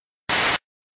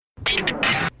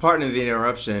Pardon the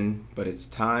interruption, but it's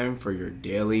time for your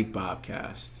daily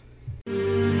Bobcast.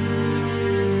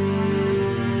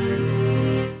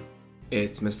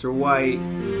 It's Mr. White.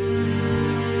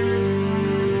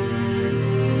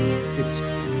 It's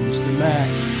Mr.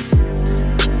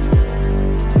 Mac.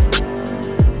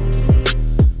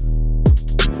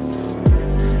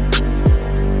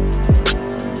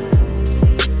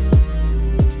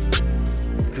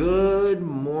 Good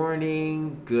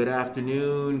morning, good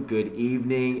afternoon, good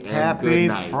evening, and Happy good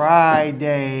night.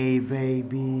 Friday,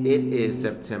 baby. It is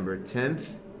September 10th.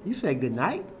 You said good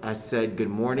night? I said good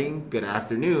morning, good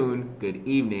afternoon, good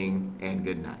evening, and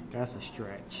good night. That's a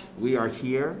stretch. We are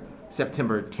here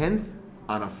September 10th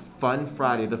on a fun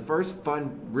Friday, the first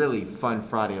really fun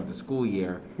Friday of the school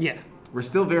year. Yeah. We're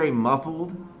still very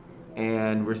muffled,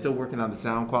 and we're still working on the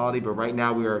sound quality, but right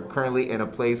now we are currently in a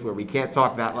place where we can't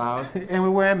talk that loud. And we're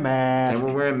wearing masks. And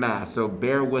we're wearing masks, so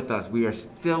bear with us. We are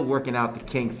still working out the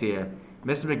kinks here.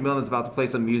 Mr. McMillan's about to play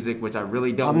some music, which I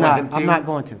really don't want him to. I'm not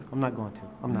going to.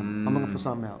 I'm looking for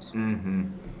something else. Mm-hmm.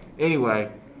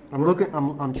 Anyway.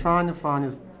 I'm trying to find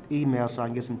his email so I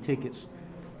can get some tickets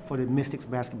for the Mystics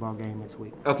basketball game next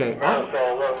week. Okay.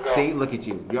 See, look at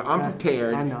you. You're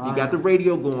unprepared. I know. You got the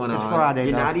radio going on. It's Friday,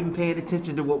 You're though. not even paying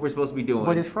attention to what we're supposed to be doing.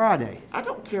 But it's Friday. I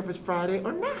don't care if it's Friday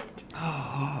or not.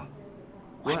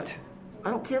 What?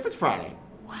 I don't care if it's Friday.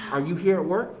 Wow. Are you here at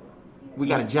work? We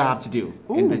got a job to do.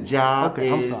 Ooh. And the job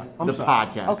is I'm the sorry.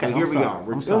 podcast. Okay, so here I'm we sorry. are.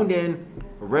 We're I'm tuned sorry. in.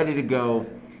 We're ready to go.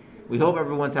 We hope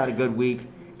everyone's had a good week.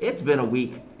 It's been a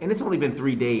week, and it's only been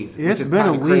 3 days. It's which is been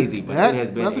a kinda week. crazy, but it has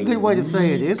been That's a good way to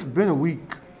say it. week. It's been a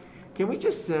week. Can we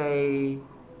just say,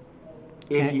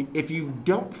 if you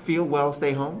don't feel well,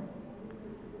 stay home?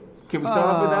 Can we start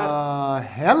off with that?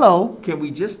 Hello. Can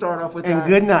we just start off with And that?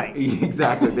 good night.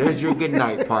 Exactly. There's your good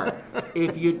night part.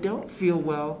 If you don't feel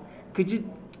well, could you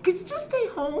just stay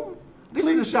home? This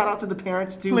is a shout out to the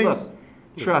parents too. Please. Look,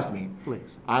 trust me.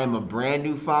 Please. I am a brand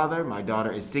new father. My daughter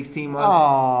is 16 months.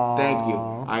 Aww. Thank you.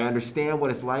 I understand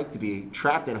what it's like to be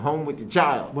trapped at home with your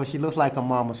child. Well, she looks like her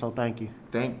mama, so thank you.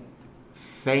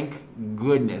 Thank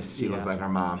goodness she Yeah. looks like her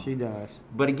mom. She does.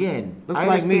 But again, Looks I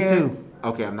like me, understand- too.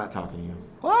 Okay, I'm not talking to you.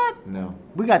 What? No.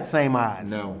 We got the same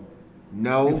eyes. No.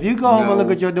 If you go home and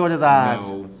look at your daughter's eyes,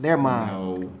 they're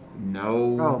mine.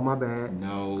 No. Oh, my bad.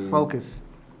 No. Focus.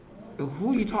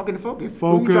 Who are you talking to focus? Who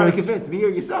are you trying to convince, me or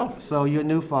yourself? So you're a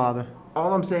new father.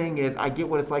 All I'm saying is I get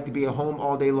what it's like to be at home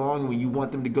all day long when you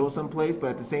want them to go someplace,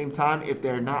 but at the same time, if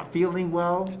they're not feeling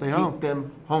well, Stay keep home.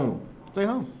 them home. Stay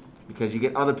home. Because you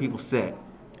get other people sick.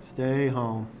 Stay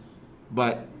home.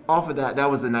 But off of that, that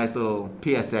was a nice little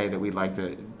PSA that we'd like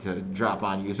to drop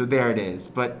on you. So there it is.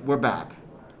 But we're back.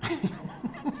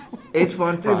 It's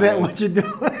fun Friday. Is that what you're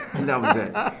doing? And that was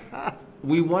it.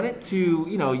 We wanted to,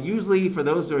 usually for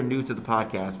those who are new to the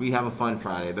podcast, we have a fun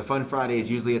Friday. The fun Friday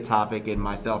is usually a topic, and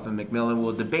myself and McMillan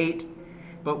will debate.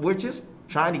 But we're just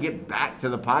trying to get back to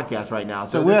the podcast right now.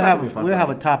 So this we'll might be a fun have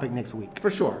Friday. a topic next week. For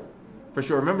sure.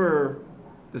 Remember,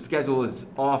 the schedule is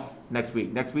off next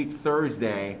week. Next week,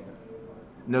 Thursday,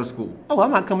 no school. Oh, I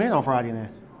might come in on Friday then.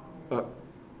 Uh,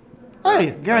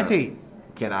 Hey, guaranteed.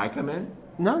 Can I come in?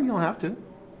 No, you don't have to.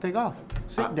 Take off.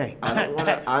 Sick day. I don't want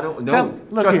to. I don't. No. Come,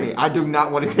 look Trust here. me, I do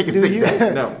not want to take a Do sick you,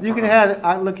 day. No. You can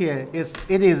have. Look here.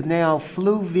 It is now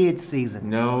flu-vid season.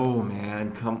 No,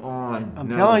 man. Come on. I'm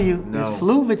No, telling you, no. it's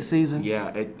flu-vid season. Yeah,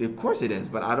 of course it is,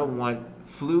 but I don't want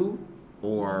flu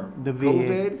or The vid.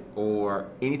 COVID or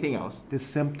anything else. The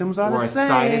symptoms are Or the a same.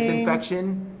 sinus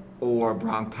infection or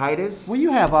bronchitis. Well,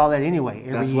 you have all that anyway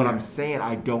every That's year. what I'm saying.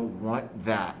 I don't want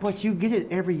that. But you get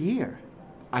it every year.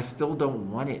 I still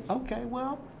don't want it. Okay,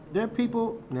 well, there are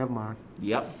people. Never mind.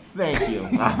 Yep. Thank you.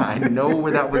 I know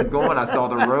where that was going. I saw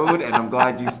the road, and I'm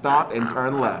glad you stopped and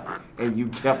turned left, and you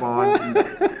kept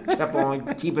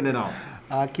on keeping it on.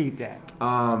 I'll keep that.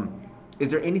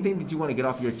 Is there anything that you want to get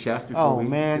off your chest before Oh we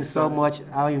man, get so started? much.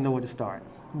 I don't even know where to start.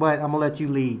 But I'm gonna let you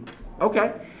lead.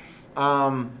 Okay.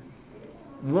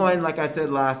 One, like I said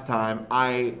last time,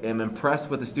 I am impressed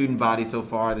with the student body so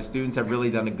far. The students have really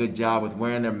done a good job with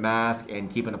wearing their mask and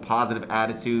keeping a positive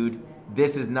attitude.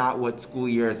 This is not what school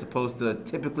year is supposed to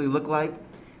typically look like,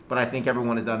 but I think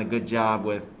everyone has done a good job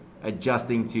with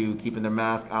adjusting to keeping their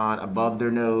mask on above their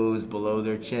nose, below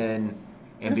their chin,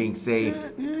 and being safe.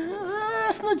 Yeah,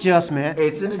 it's an adjustment.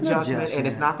 It's an adjustment, and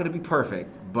it's not going to be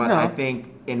perfect. But No. I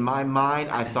think, in my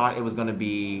mind, I thought it was going to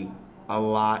be a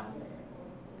lot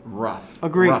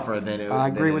Agreed. rougher than it. I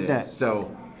agree than with it that. is.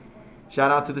 So, shout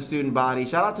out to the student body.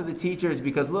 Shout out to the teachers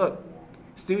because look,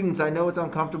 students, I know it's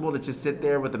uncomfortable to just sit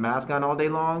there with the mask on all day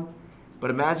long,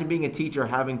 but imagine being a teacher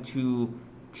having to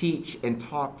teach and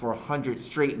talk for 100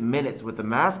 straight minutes with the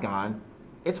mask on.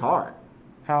 It's hard.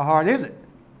 How hard is it?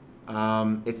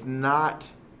 It's not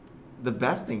the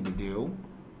best thing to do.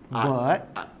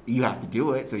 But You have to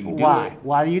do it, so you do why? it.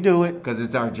 Why do you do it? Because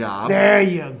it's our job. There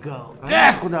you go.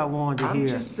 That's what I wanted to I'm hear.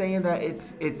 just saying that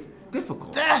it's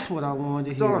difficult. That's what I wanted to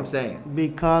That's hear. all I'm saying.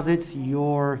 Because it's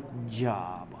your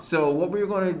job. So what we're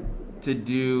going to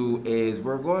do is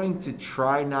we're going to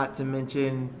try not to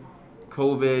mention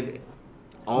COVID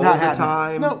all Not of the happening.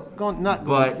 time. No, not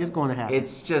but going. It's going to happen.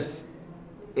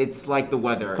 It's like the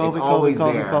weather. COVID, it's always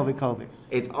COVID, there. COVID.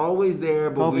 It's always there,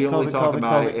 but COVID, we only COVID, talk COVID,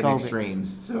 about COVID, it in COVID.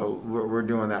 extremes. So we're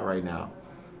doing that right now.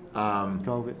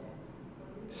 COVID.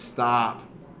 Stop.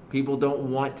 People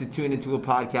don't want to tune into a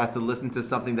podcast to listen to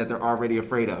something that they're already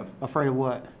afraid of. Afraid of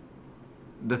what?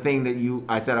 The thing that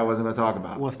I said I wasn't going to talk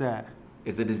about. What's that?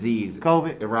 It's a disease.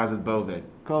 COVID. It rhymes with bovid.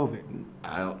 COVID.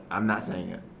 I'm not saying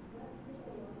it.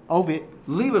 Ovid.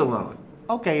 Leave it alone.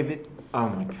 Okay, Ovid. Oh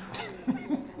my God.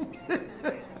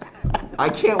 I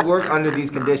can't work under these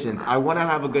conditions. I want to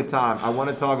have a good time. I want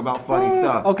to talk about funny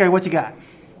stuff. Okay, what you got?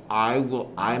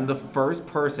 I'm the first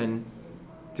person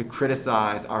to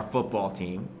criticize our football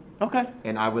team. Okay.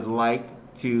 And I would like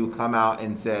to come out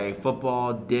and say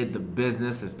football did the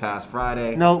business this past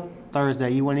Friday. Nope.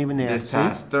 Thursday. You weren't even there. This See?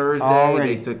 past Thursday,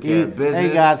 Already. they took care of business.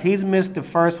 Hey, guys, he's missed the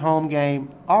first home game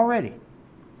already.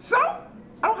 So,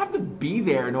 I don't have to be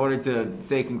there in order to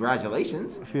say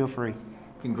congratulations. Feel free.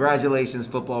 Congratulations,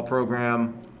 football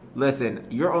program. Listen,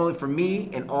 for me,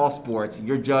 in all sports,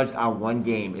 you're judged on one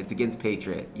game. It's against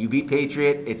Patriot. You beat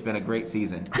Patriot, it's been a great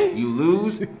season. You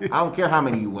lose, I don't care how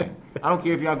many you win. I don't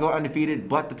care if y'all go undefeated,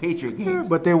 but the Patriot games.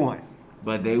 But they won.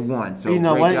 But they won. So You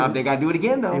know great what? job. They got to do it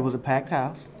again, though. It was a packed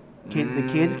house. The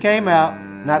kids came out.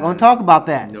 Not going to talk about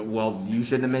that. No, well, you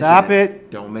shouldn't have Stop mentioned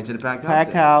it. Don't mention the packed house.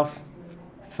 Packed house.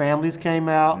 Families came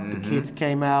out. The kids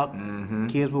came out.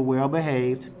 Kids were well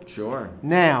behaved. Sure.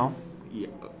 Now, Yeah.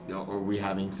 Are we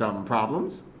having some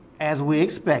problems? as we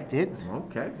expected,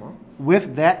 Okay, well.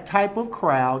 with that type of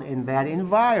crowd in that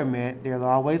environment, there's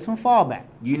always some fallback.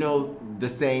 You know the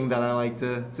saying that I like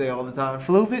to say all the time?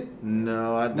 Fluvid?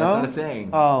 No, that's No? not a saying.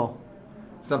 Oh,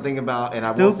 Something about, and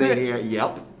I won't say it Stupid? here.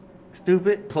 Yep.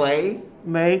 stupid Play,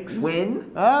 makes.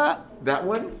 win. That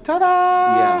one.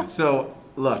 Ta-da! Yeah. So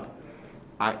look,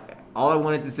 all I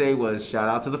wanted to say was shout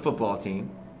out to the football team.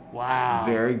 Wow.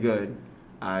 Very good.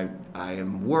 I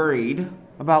am worried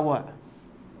About what?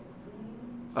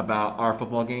 about our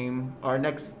football game, our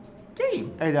next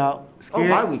game. Hey, dog. Scared,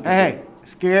 bye week is Hey, here.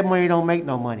 scared money don't make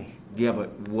no money. Yeah, but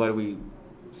what are we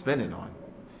spending on?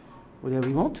 Whatever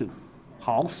you want to.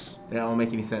 House. That don't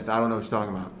make any sense. I don't know what you're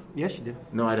talking about. Yes, you do.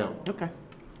 No, I don't. Okay.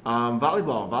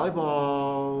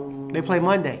 Volleyball. They play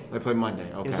Monday. They play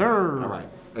Monday. Okay. Yes, sir. All right.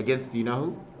 Against, do you know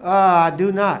who? I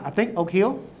do not. I think Oak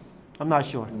Hill. I'm not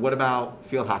sure. What about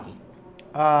field hockey?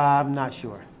 I'm not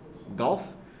sure.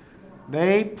 Golf?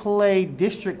 They play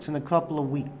districts in a couple of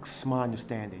weeks, my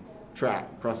understanding.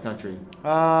 Track? Cross country?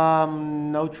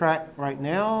 No track right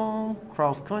now.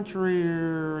 Cross country,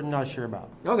 not sure about.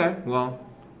 Okay. Well,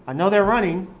 I know they're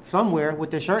running somewhere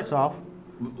with their shirts off.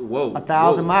 whoa.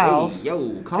 1,000 whoa, miles. Hey,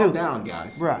 yo, calm Dude, down,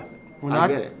 guys. Bruh. When I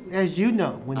get it. As you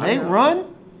know, when I they know.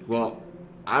 run, Well,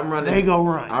 I'm running. They go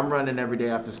run. I'm running every day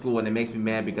after school, and it makes me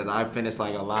mad because I finished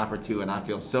like a lap or two, and I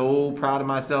feel so proud of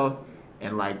myself.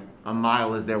 And like a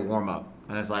mile is their warm up,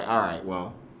 and it's like, all right,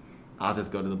 well, I'll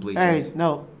just go to the bleachers. hey,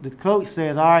 no, the coach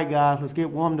says, all right, guys, let's get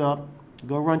warmed up.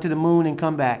 Go run to the moon and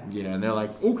come back. Yeah, and they're like,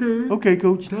 okay, Okay,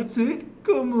 coach. that's it.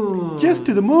 Come on, Just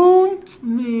to the moon?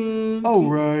 man. All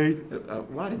right.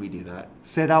 Why did we do that?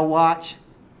 Said I'll watch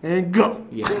and go.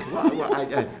 Yeah.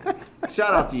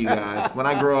 Shout out to you guys. When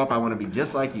I grow up, I want to be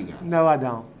just like you guys. No, I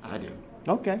don't. I do.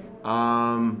 Okay.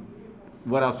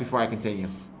 What else before I continue?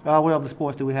 What other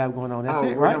sports do we have going on? That's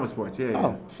it, we're right? done with sports. Yeah.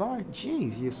 Oh, sorry.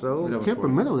 Jeez, you're We're so done with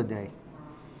temperamental today.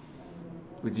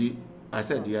 Would you? I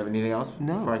said, do you have anything else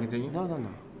No. before I continue? No.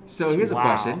 So here's a Wow.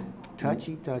 question.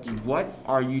 Touchy. What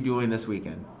are you doing this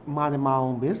weekend? Minding my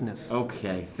own business.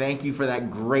 Okay, thank you for that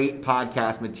great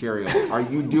podcast material. Are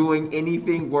you doing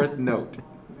anything worth note?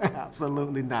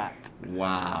 Absolutely not.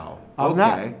 Wow. I'm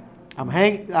okay.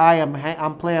 not.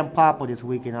 I'm playing Papa this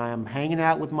weekend. I am hanging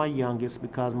out with my youngest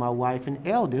because my wife and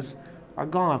eldest are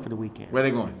gone for the weekend. Where are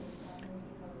they going?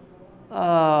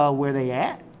 Where they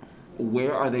at?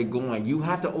 Where are they going? You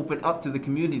have to open up to the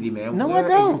community, man. No, where I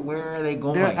don't. Where are they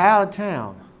going? They're out of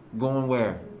town. Going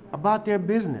where? About their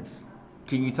business.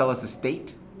 Can you tell us the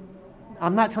state?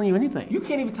 I'm not telling you anything. You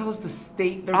can't even tell us the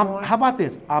state they're going. How about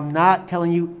this? I'm not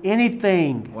telling you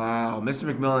anything. Wow,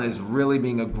 Mr. McMillan is really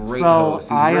being a great So host.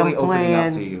 He's I really am opening up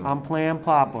to playing. you. I'm playing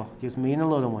Papa. Just me and the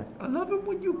little one. I love it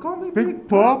when you call me Big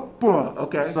Papa.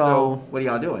 Okay, so So what are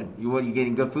y'all doing? You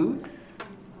getting good food?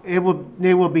 it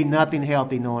will be nothing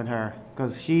healthy knowing her,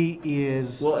 because she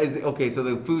is. Well, is it, okay. So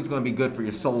the food's going to be good for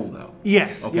your soul, though.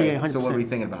 Yes. Okay. Yeah. 100%. So what are we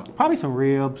thinking about? Probably some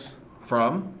ribs.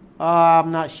 From?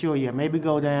 I'm not sure yet. Maybe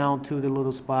go down to the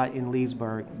little spot in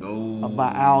Leesburg. Oh,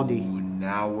 By Aldi.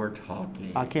 Now we're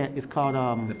talking. I can't. It's called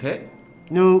The Pit?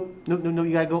 No. You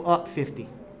gotta go up 50.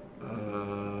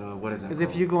 What is that? Because called?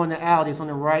 if you go in the Aldi, it's on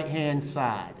the right hand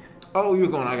side. Oh, you're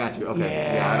going. I got you.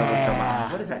 Okay. Yeah, I don't know what you're talking about.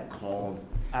 Yeah. What is that called?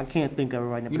 I can't think of it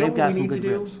right now. You But know they've what got we some need to good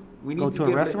do? ribs. We need Go to to a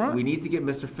get restaurant? We need to get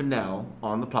Mr. Fennell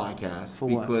on the podcast For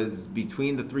what? because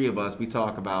between the three of us, we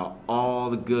talk about all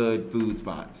the good food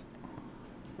spots.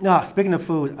 No, speaking of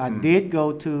food, I did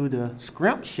go to the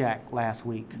Scrimp Shack last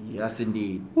week. Yes,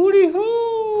 indeed. Hooty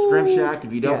hoo! Scrimp Shack.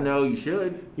 If you don't Yes. know, you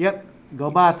should. Yep.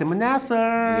 Go buy some Manassas.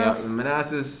 Yeah,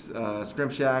 Manassas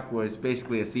Scrimp Shack was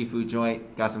basically a seafood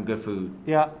joint. Got some good food.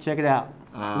 Yeah, check it out.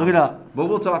 Look it up. But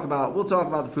we'll talk about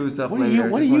the food stuff What are later. you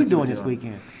Just wanna see doing what this you're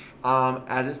weekend?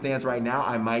 As it stands right now,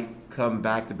 I might come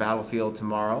back to Battlefield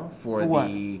tomorrow for what?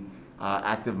 the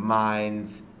Active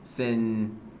Minds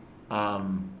Sin. Do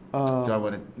I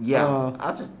want to? Yeah,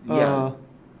 I'll just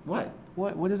what?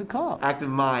 What is it called? Active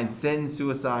Minds Sin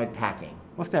Suicide Packing.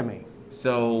 What's that mean?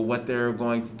 So what they're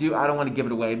going to do, I don't want to give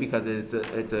it away because it's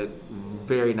a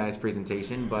very nice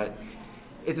presentation, but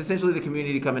it's essentially the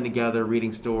community coming together,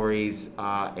 reading stories,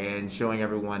 and showing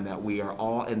everyone that we are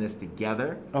all in this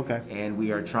together. Okay. And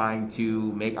we are trying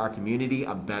to make our community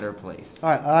a better place. All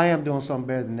right, I am doing something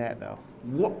better than that, though.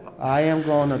 What? I am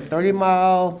going a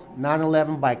 30-mile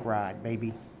 9/11 bike ride,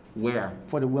 baby, Where?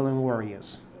 for the Willing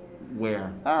Warriors.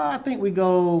 Where? I think we're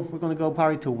going to go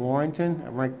probably to Warrington,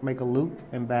 and make a loop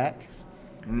and back.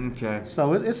 Okay.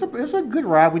 So it's a good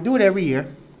ride. We do it every year.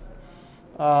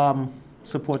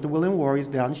 Support the Willing Warriors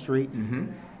down the street. Mm-hmm.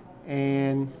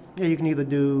 And yeah, you can either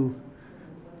do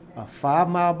a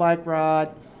 5-mile bike ride,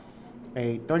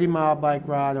 a 30-mile bike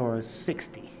ride, or a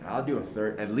 60. I'll do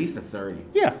at least a 30.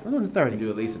 Yeah, we're doing the I 30. can do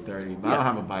at least a 30, but I Yeah. don't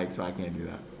have a bike, so I can't do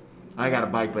that. I got a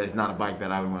bike, but it's not a bike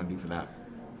that I would want to do for that.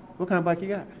 What kind of bike you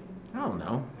got? I don't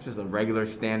know. It's just a regular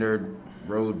standard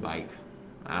road bike.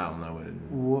 I don't know what it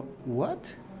is.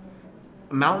 What?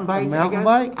 A mountain bike? A mountain I guess?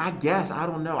 bike? I guess. I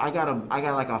don't know. I got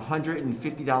like a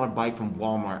 $150 bike from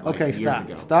Walmart like Okay, years stop.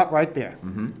 ago. Stop right there.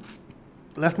 Mm-hmm.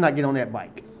 Let's not get on that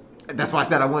bike. That's why I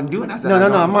said I wasn't doing it. I said No.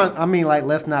 don't. I mean, like,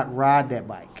 let's not ride that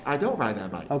bike. I don't ride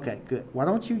that bike. Okay, good. Why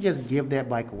don't you just give that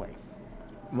bike away?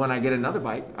 When I get another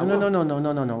bike, I No. will.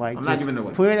 Like, I'm just not giving it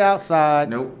away. put it outside.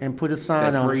 Nope. And put a sign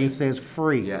Said on free. it that says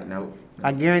free. Yeah, no.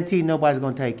 I guarantee nobody's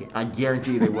gonna take it. I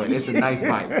guarantee they would. It's a nice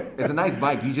bike. It's a nice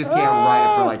bike. You just can't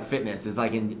ride it for like fitness. It's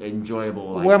like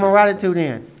enjoyable. Like, Where am I just- riding to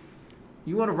then?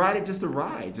 You want to ride it just to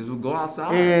ride? Just go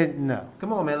outside. And no.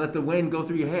 Come on, man. Let the wind go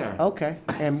through your hair. Okay.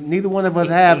 And neither one of us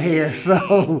have hair,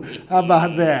 so how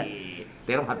about that?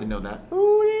 They don't have to know that.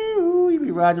 Ooh, you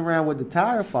be riding around with the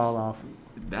tire fall off.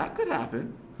 That could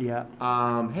happen. Yeah.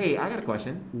 Hey, I got a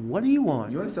question. What do you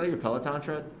want? You want to sell your Peloton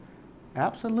tread?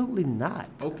 Absolutely not.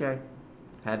 Okay.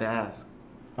 Had to ask.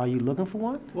 Are you looking for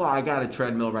one? Well, I got a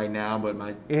treadmill right now, but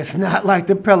my It's not like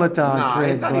the Peloton no, tread,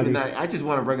 it's not buddy. even that. I just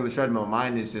want a regular treadmill.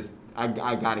 Mine is just I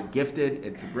got it gifted.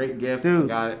 It's a great gift. I Dude,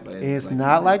 got it, but it's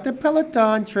not like the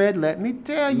Peloton tread, let me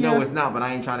tell you. No, it's not. But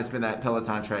I ain't trying to spend that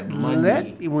Peloton tread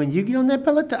money. When you get on that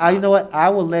Peloton, you know what? I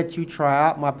will let you try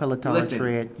out my Peloton Listen,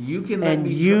 tread. you can let and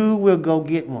me you will go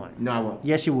get one. No, I won't.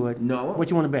 Yes, you would. No, I won't. What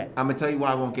you want to bet? I'm gonna tell you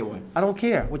why I won't get one. I don't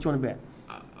care. What you want to bet?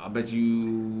 I'll bet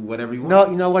you whatever you want. No,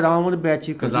 you know what? I don't want to bet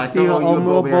you because you I still owe you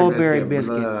owe a me a Bowberry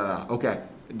biscuit. Blah, blah, blah. Okay.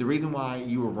 The reason why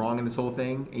you were wrong in this whole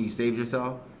thing and you saved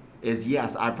yourself is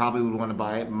yes, I probably would want to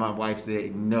buy it. My wife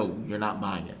said, no, you're not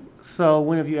buying it. So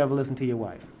when have you ever listened to your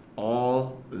wife?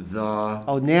 All the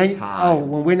time.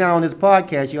 When we're not on this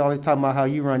podcast, you always talking about how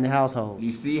you run the household.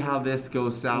 You see how this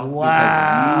goes south?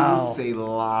 Wow. Because you say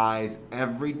lies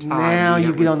every time. Now we you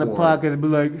hit get on the record. podcast and be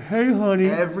like, hey, honey.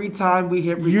 Every time we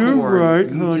hit record, You're right,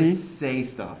 you honey. just say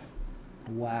stuff.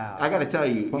 Wow. I got to tell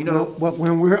you, But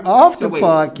when we're off so the wait,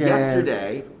 podcast.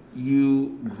 yesterday,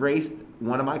 you graced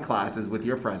one of my classes with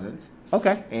your presence.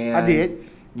 Okay, And I did.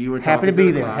 You were Happy talking to be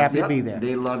the there. class. Happy to Yep, be there.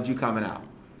 They loved you coming out.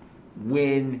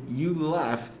 When you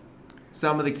left,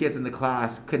 some of the kids in the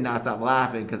class could not stop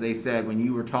laughing because they said when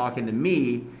you were talking to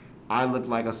me, I looked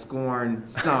like a scorned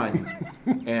son,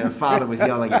 and a father was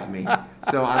yelling at me.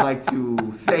 So I'd like to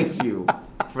thank you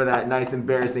for that nice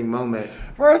embarrassing moment.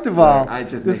 First of all, I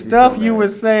just the makes me stuff so you were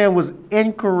embarrassed. saying was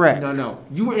incorrect. No,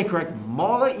 you were incorrect.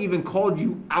 Mala even called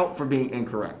you out for being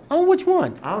incorrect. Oh, which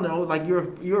one? I don't know, like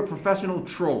you're a professional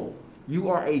troll. You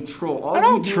are a troll. All I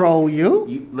don't you do- troll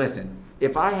you. Listen,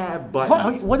 if I have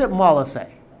buttons, What did Mala say?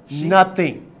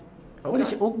 Nothing. What did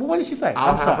Okay. what did she say? I'll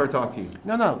I'm have sorry. her talk to you.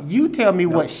 No. You tell me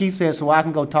what she said so I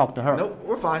can go talk to her. No,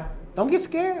 we're fine. Don't get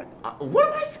scared. What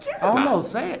am I scared I about? don't know.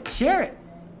 Say it. Share it.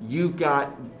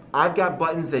 I've got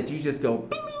buttons that you just go.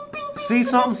 Bing, bing, bing, See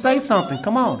something, say something.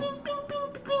 Come on. bing, bing,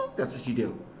 bing, bing. That's what you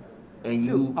do. And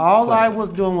you. All I push. was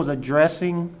doing was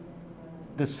addressing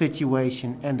the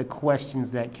situation and the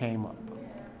questions that came up.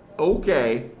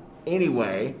 Okay.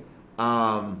 Anyway,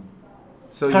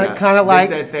 so Kind yeah, of like,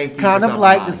 they said thank you for kind of something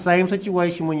like mine. the same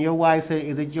situation when your wife said,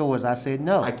 "Is it yours?" I said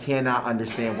no. I cannot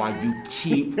understand why you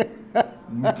keep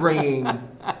bringing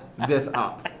this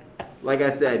up. Like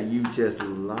I said, you just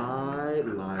lie. I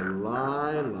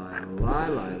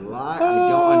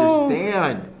don't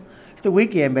understand. It's the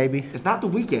weekend, baby. It's not the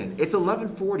weekend. It's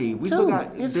 11:40. We still Dude,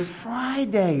 got it's this.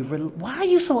 Friday. Why are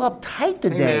you so uptight Hey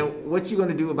today? man, what you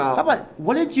gonna do about? How about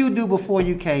what did you do before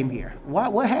you came here?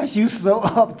 What has you so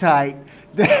uptight?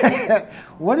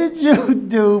 What did you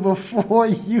do before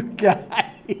you got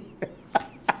here?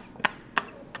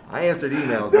 I answered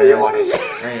emails. Do Man. you want to share?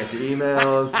 I answered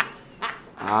emails.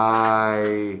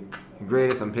 I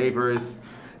graded some papers.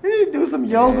 You need to do some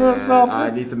yoga or and something. I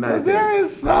need to 'Cause meditate. There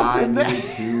is something I there. need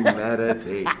to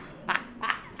meditate.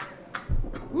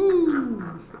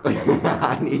 Woo.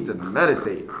 I need to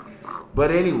meditate.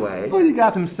 But anyway, Oh, you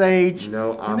got some sage.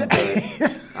 no, I'm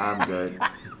good. I'm good.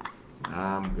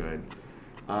 I'm good.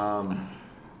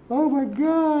 Oh my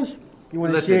gosh. You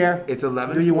want to Listen, share? it's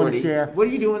 11:40. Do you want to share? What are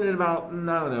you doing in about, I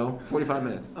don't know, 45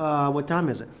 minutes? What time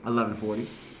is it? 11:40.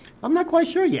 I'm not quite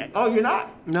sure yet. Oh, you're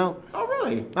not? No, Oh,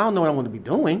 really? I don't know what I'm going to be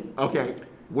doing. Okay.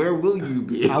 Where will you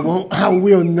be? I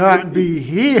will not be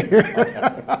here.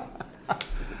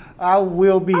 I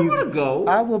will be. I want to go.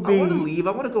 I will be. I want to leave.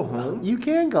 I want to go home. You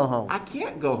can go home. I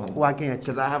can't go home. Why can't you?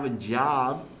 Because I have a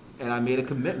job and I made a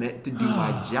commitment to do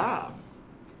my job.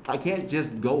 I can't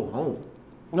just go home.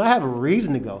 I have a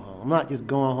reason to go home. I'm not just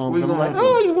going home. Where you I'm going like, home for?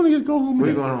 oh, I just want to just go home. What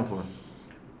are you today. going home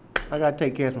for? I got to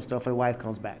take care of some stuff before the wife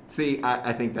comes back. See,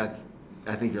 I think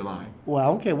you're lying. Well, I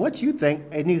don't care what you think.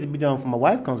 It needs to be done before my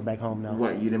wife comes back home now.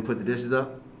 What, you didn't put the dishes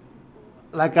up?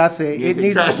 Like I said, You it need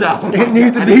needs, to take the trash out. it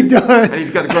needs to I be need- I done. need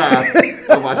to cut the grass.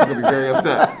 Otherwise, she's going to be very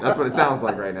upset. That's what it sounds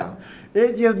like right now.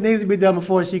 It just needs to be done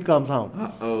before she comes home.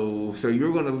 Uh-oh. So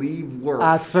you're going to leave work.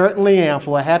 I certainly am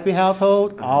for a happy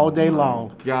household all day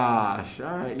long. Gosh.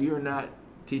 All right. You're not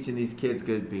teaching these kids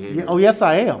good behavior. Yeah, oh, yes,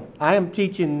 I am. I am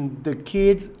teaching the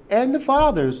kids and the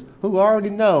fathers who already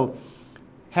know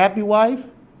happy wife,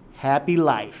 happy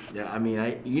life. Yeah, I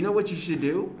mean, you know what you should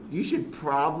do? You should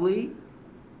probably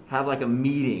have like a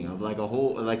meeting of like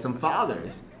like some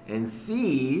fathers and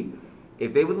see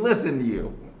if they would listen to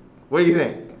you. What do you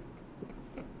think?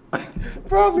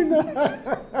 Probably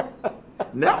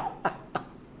not. No?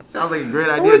 Sounds like a great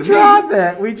idea We to tried me.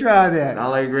 that. We tried that.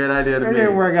 Sounds like a great idea to It me.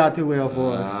 didn't work out too well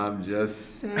for us. I'm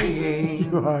just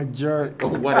saying. You are a jerk. Or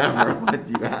whatever. What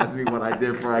you asked me what I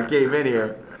did before I came in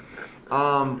here. That's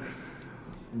All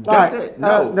right. it.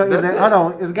 No, is that's there- it. hold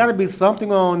on. There's got to be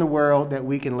something on in the world that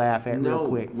we can laugh at No, real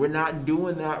quick. we're not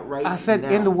doing that right now. I said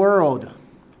in the world.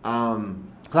 Um,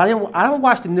 'Cause I don't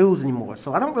watch the news anymore,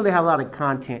 so I don't really have a lot of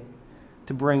content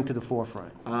to bring to the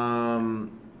forefront.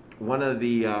 one of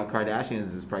the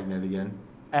Kardashians is pregnant again.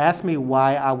 Ask me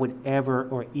why I would ever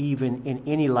or even in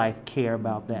any life care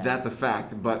about that. That's a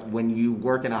fact. But when you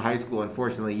work in a high school,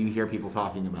 unfortunately, you hear people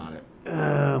talking about it.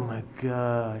 Oh my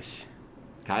gosh.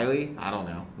 Kylie? I don't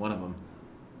know. One of them.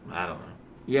 I don't know.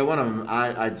 Yeah, one of them.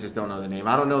 I just don't know the name.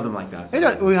 I don't know them like that.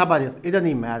 Well, how about this? It doesn't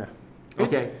even matter.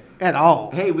 Okay. At all.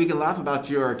 Hey, we can laugh about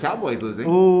your Cowboys losing.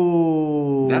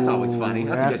 Ooh. That's always funny.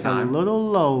 That's a good time. a little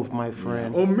low, my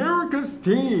friend. America's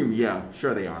team. Yeah,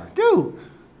 sure they are. Dude.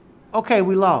 Okay,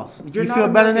 we lost. You're you not feel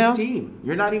better America's now? team.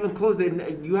 You're not even close.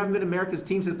 You haven't been America's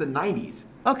team since the 90s.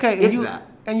 Okay, If that.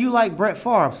 and you like Brett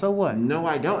Favre, so what? No,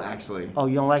 I don't actually. Oh,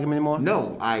 you don't like him anymore?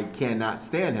 No, I cannot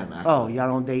stand him actually. Oh, y'all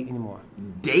don't date anymore.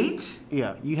 Date?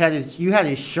 Yeah, you had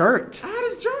his shirt. I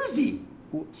had a jersey.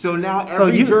 So now So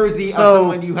every you- jersey of so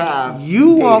someone you have,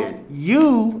 You walk, dated.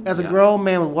 you as a Yeah. grown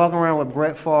man was walking around with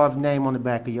Brett Favre's name on the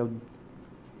back of your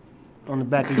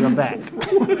back.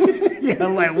 Yeah,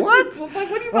 I'm like, what?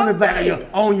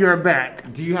 On your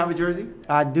back. Do you have a jersey?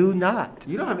 I do not.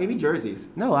 You don't have any jerseys.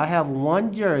 No, I have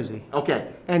one jersey. Okay.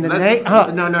 And the Let's- name-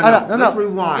 No. no, Let's no.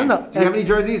 rewind. No, Do you have and- any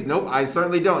jerseys? Nope, I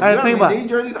certainly don't. Do I you have think any about- Dean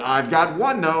jerseys? I've got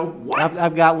one though. What?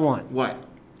 I've got one. What?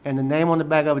 And the name on the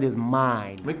back of it is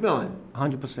mine. McMillan.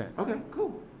 100%. Okay,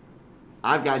 cool.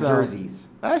 I've got So- jerseys.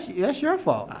 That's your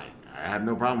fault. I have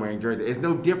no problem wearing jerseys. It's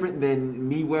no different than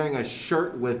me wearing a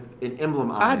shirt with an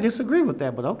emblem on I it. disagree with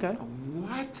that, but okay.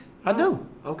 What? I do.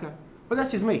 Okay. But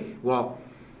that's just me. Well,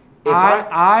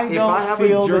 I if don't have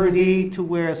feel a the jersey, need to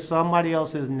wear somebody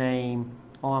else's name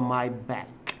on my back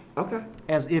Okay.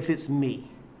 as if it's me.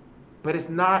 But it's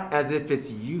not as if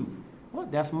it's you. Well,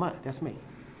 that's me.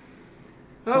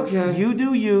 Okay. You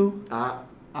do you. I'll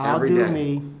Every do day.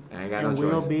 me. I ain't got and no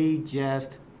we'll choice. be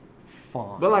just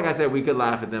fine. But like I said, we could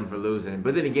laugh at them for losing.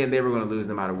 But then again, they were going to lose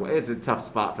no matter what. It's a tough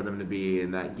spot for them to be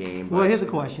in that game. Well, but here's a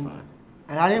question. fine.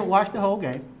 And I didn't watch the whole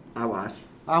game. I watched.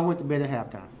 I went to bed at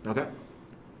halftime. Okay.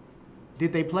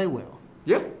 Did they play well?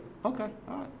 Yeah, Okay,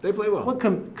 all right. they play well. Well,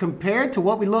 compared to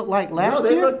what we looked like last no,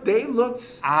 they year, They looked.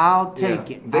 I'll take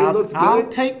Yeah, it. they looked I'll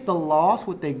good. take the loss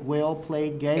with a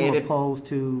well-played game And if- opposed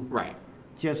to Right.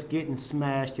 just getting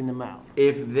smashed in the mouth.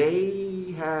 If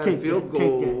they had Take a field that, take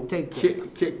goal, that, take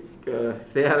kick,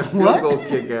 if they had a field What? goal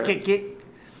kicker, Kick it.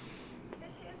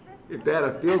 if they had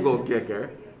a field goal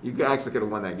kicker, you actually could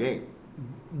have won that game.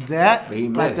 That, But he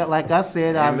like, missed. like I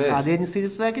said, He I missed. didn't see the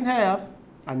second half.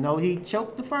 I know he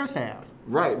choked the first half.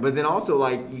 Right, but then also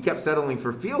like you kept settling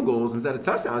for field goals instead of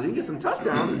touchdowns. You get some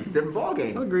touchdowns, it's a different ball I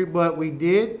game. agree, but we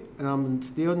did, and I'm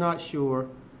still not sure.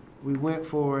 We went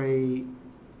for a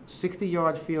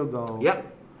 60-yard field goal Yep.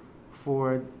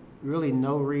 for really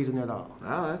no reason at all.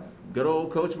 Oh, that's good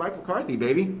old Coach Mike McCarthy,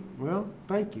 baby. Well,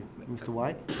 thank you, Mr.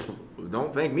 White.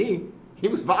 Don't thank me. He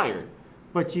was fired.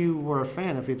 But you were a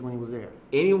fan of his when he was there.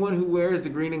 Anyone who wears the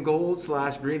green and gold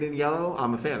 / green and yellow,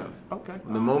 I'm a fan of. Okay.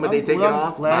 The moment they take it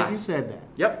off, I'm glad bye. you said that.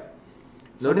 Yep.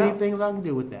 So No many doubt. things I can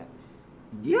do with that.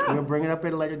 Yeah. We'll bring it up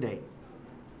at a later date.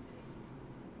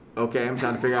 Okay, I'm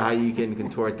trying to figure out how you can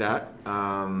contort that.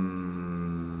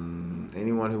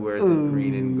 Anyone who wears the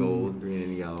green and gold, green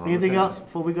and yellow. I'm a Anything fan. else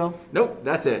before we go? Nope,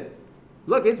 that's it.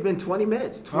 Look, it's been 20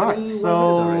 minutes. 21 All right. minutes So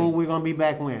already. we're gonna be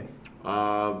back when?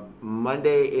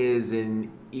 Monday is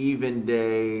an even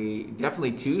day.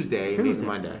 Definitely Tuesday. Maybe Tuesday.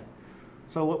 Monday.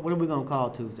 So what are we gonna call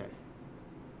Tuesday?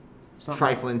 Something-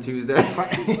 Trifling Tuesday.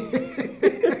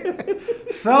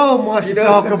 So much to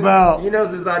talk about. You know,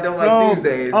 since I don't So- like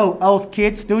Tuesdays. Oh,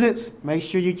 kids, students, make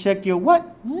sure you check your what?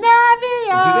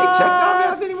 Naviance. Do they check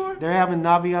Naviance anymore? They're having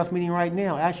Naviance meeting right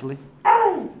now, actually.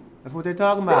 Hey, That's what they're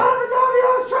talking we're about. having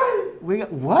Naviance training. We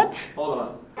got, what? Hold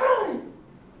on. Hey.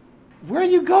 Where are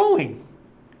you going?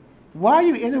 Why are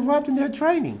you interrupting their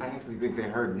training? I actually think they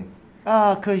heard me.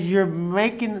 Cause you're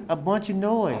making a bunch of I'll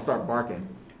noise. start barking.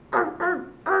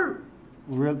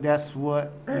 That's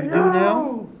what you do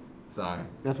now? Sorry.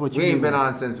 That's what you We do ain't been now.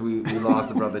 on since we lost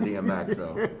the brother DMX,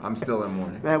 so I'm still in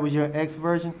mourning. That was your ex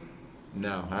version?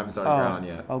 No, I haven't started growling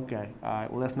yet. Okay. All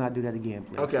right. Well, let's not do that again,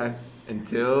 please. Okay.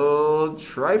 Until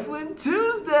Trifling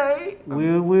Tuesday.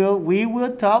 We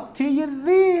will talk to you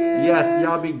then. Yes,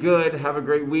 y'all be good. Have a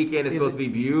great weekend. It's Is supposed it- to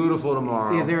be beautiful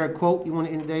tomorrow. Is there a quote you want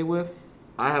to end the day with?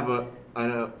 I have an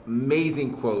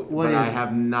amazing quote, What but is I it?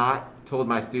 have not told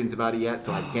my students about it yet,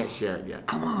 so I can't share it yet.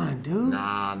 Come on, dude.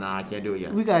 Nah, I can't do it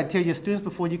yet. We gotta tell your students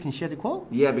before you can share the quote.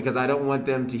 Yeah, because I don't want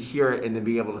them to hear it and then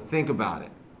be able to think about it.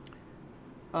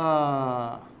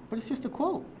 But it's just a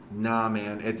quote. Nah,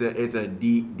 man, it's a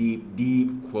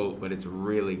deep quote, but it's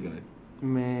really good.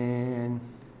 Man,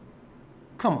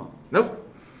 come on. Nope.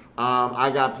 I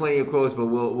got plenty of quotes, but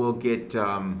we'll get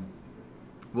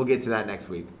to that next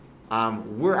week.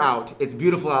 We're out. It's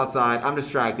beautiful outside. I'm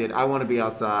distracted. I want to be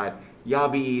outside. Y'all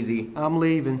be easy. I'm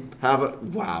leaving.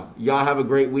 Y'all have a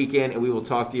great weekend, and we will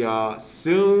talk to y'all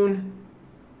soon.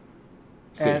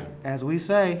 See ya. As we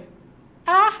say,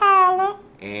 I holla.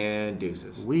 And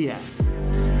deuces. We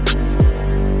out.